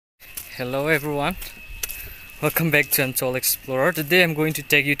Hello everyone, welcome back to Untold Explorer. Today I'm going to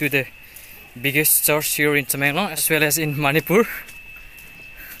take you to the biggest church here in Tamenglong as well as in Manipur.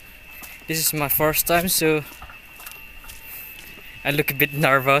 This is my first time, so I look a bit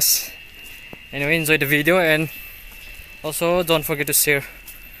nervous. Anyway, enjoy the video and also don't forget to share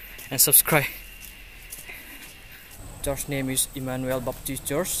and subscribe. Church name is Emanuel Baptist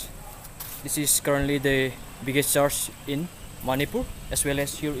Church. This is currently the biggest church in Manipur as well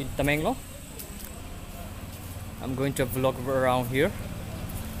as here in Tamenglong. I'm going to vlog around here.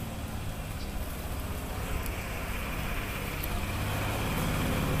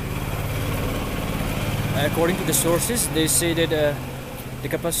 According to the sources, they say that the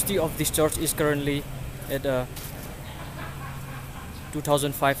capacity of this church is currently at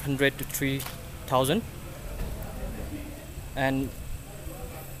 2,500 to 3,000, and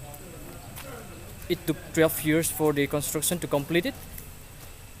it took 12 years for the construction to complete it.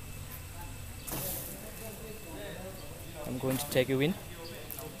 I'm going to take you in.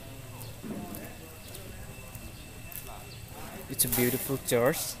 It's a beautiful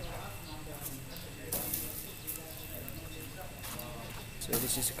church. So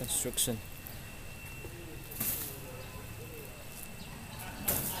this is a construction.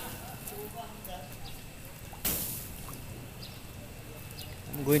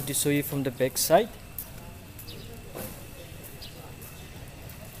 I'm going to show you from the back side.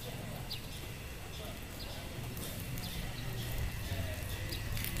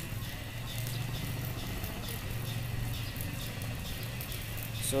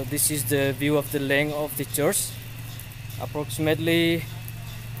 So this is the view of the length of the church. Approximately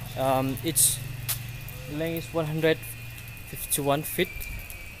its length is 151 feet.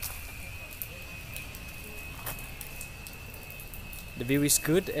 The view is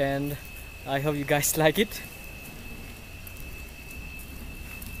good and I hope you guys like it.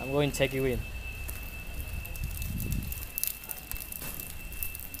 I'm going to take you in.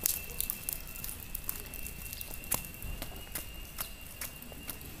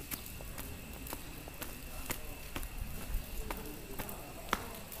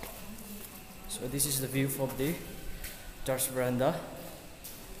 So this is the view from the church veranda,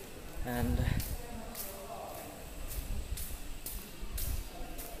 and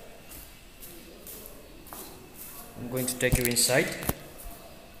I'm going to take you inside.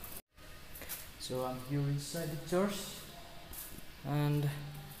 So I'm here inside the church, and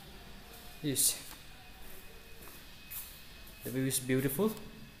yes, the view is beautiful.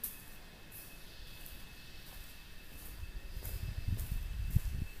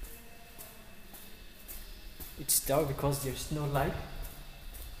 It's dark because there's no light.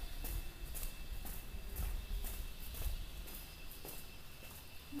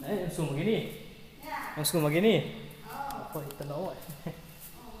 Em xuống một cái đi. Em xuống một cái đi. Ôi, tao nấu rồi.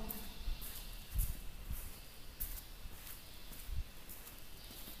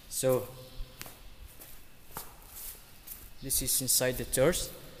 So this is inside the church,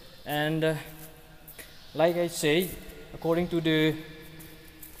 and like I say, according to the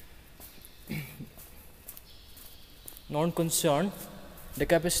non-concern, the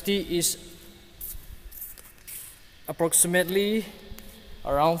capacity is approximately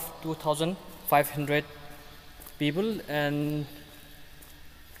around 2,500 people and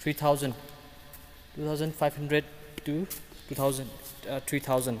 2,500 to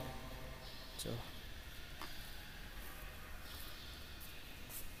 3,000. So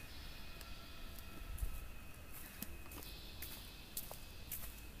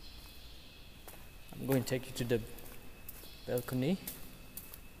I'm going to take you to the balcony.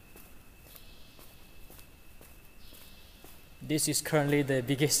 This is currently the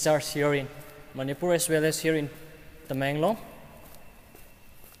biggest church here in Manipur as well as here in Tamenglong.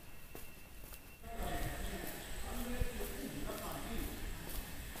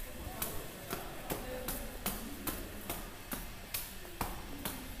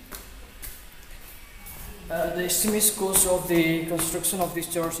 The estimated cost of the construction of this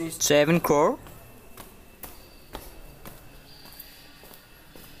church is 7 crore.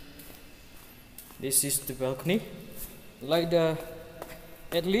 This is the balcony. Like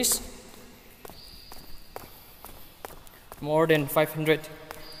at least more than 500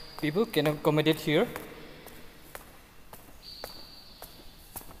 people can accommodate here.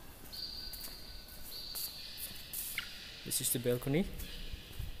 This is the balcony.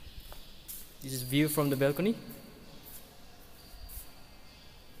 This is view from the balcony.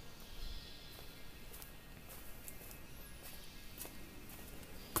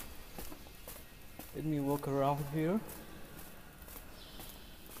 Let me walk around here.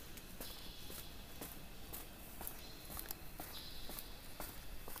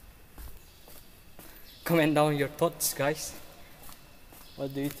 comment down your thoughts, guys.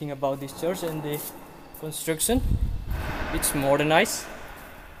 What do you think about this church and the construction? It's modernized.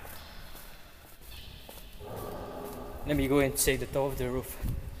 Let me go and check the top of the roof.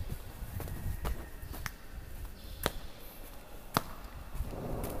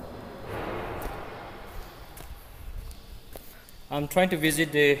 I'm trying to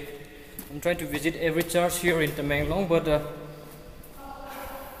visit every church here in Tamenglong, but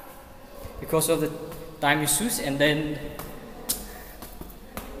because of the time issues and then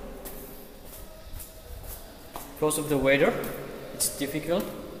because of the weather, it's difficult.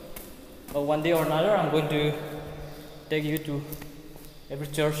 But one day or another, I'm going to take you to every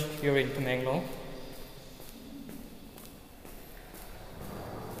church here in Tamenglong.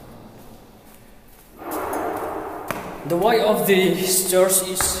 The weight of this church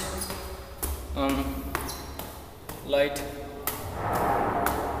is like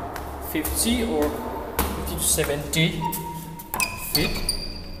 50 or 50 to 70 feet.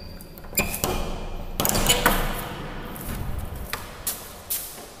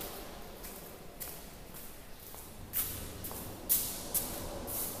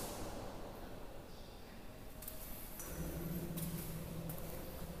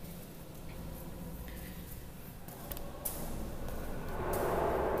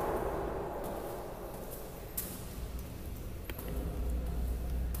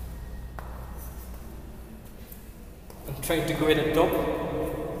 I'm trying to go at the top.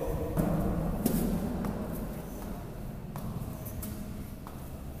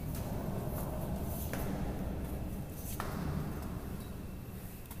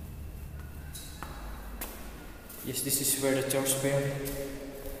 Yes, this is where the church bell.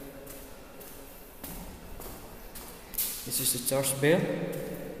 This is the church bell.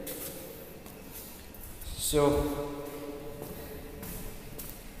 So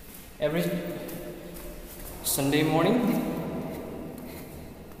every Sunday morning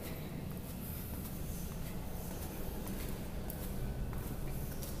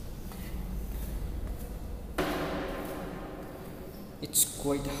it's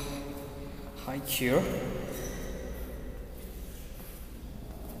quite high here.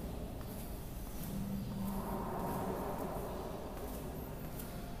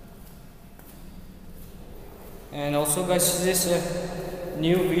 And also, guys, this is a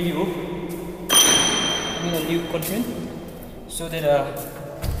new video, a new content, so that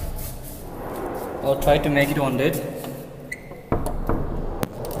I'll try to make it on that.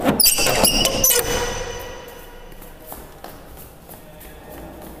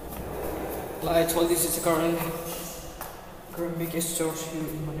 Like I told, this is the current biggest church here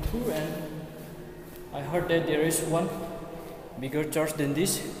in Manipur, and I heard that there is one bigger church than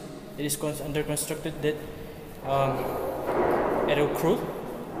this. It is under constructed that at a crore.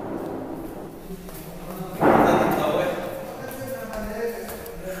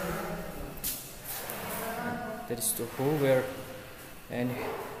 That is the hall where any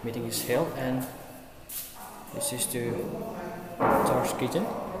meeting is held, and this is the church kitchen.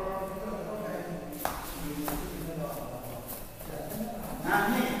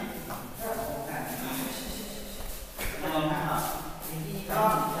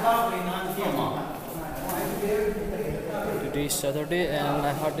 Today is Saturday, and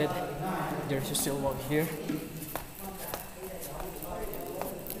I heard that there is still work here.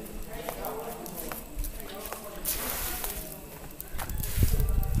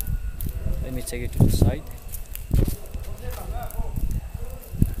 Let me take it to the side.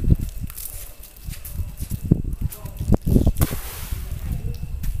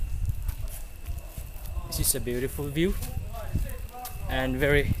 This is a beautiful view and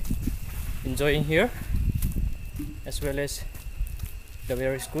very enjoying here, as well as the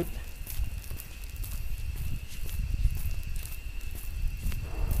weather is good.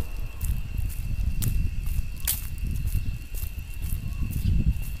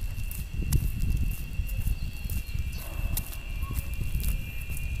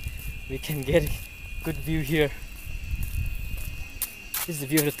 We can get a good view here. This is the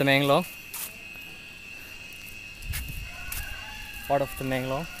view of the Tamenglong, part of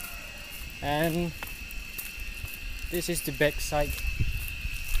Tamenglong, and this is the back side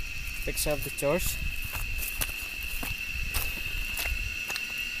of the church.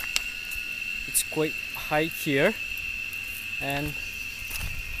 It's quite high here, and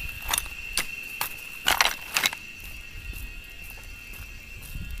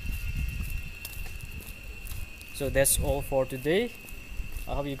so that's all for today.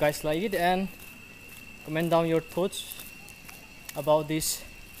 I hope you guys like it, and comment down your thoughts about this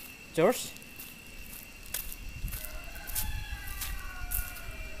church.